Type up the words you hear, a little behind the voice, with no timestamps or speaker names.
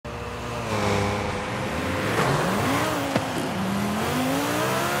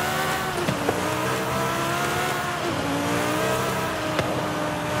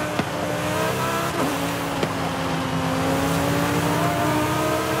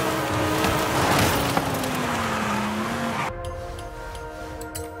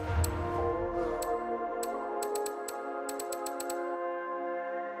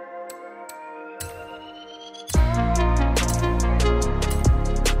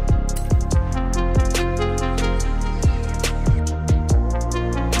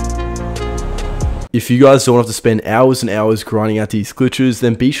If you guys don't have to spend hours and hours grinding out these glitches,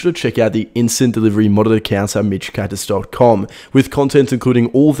 then be sure to check out the instant delivery modded accounts at MitchCactus.com, with content including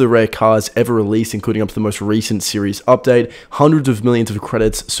all of the rare cars ever released, including up to the most recent series update, hundreds of millions of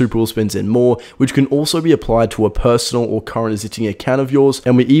credits, Super Bowl spins, and more, which can also be applied to a personal or current existing account of yours.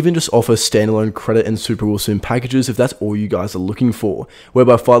 And we even just offer standalone credit and Super Bowl spin packages if that's all you guys are looking for. We're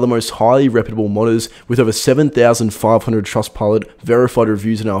by far the most highly reputable modders, with over 7,500 Trustpilot verified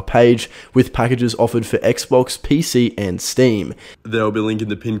reviews on our page, with packages offered for Xbox, PC, and Steam. There will be a link in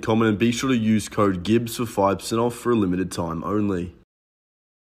the pinned comment, and be sure to use code GIBS for 5% off for a limited time only.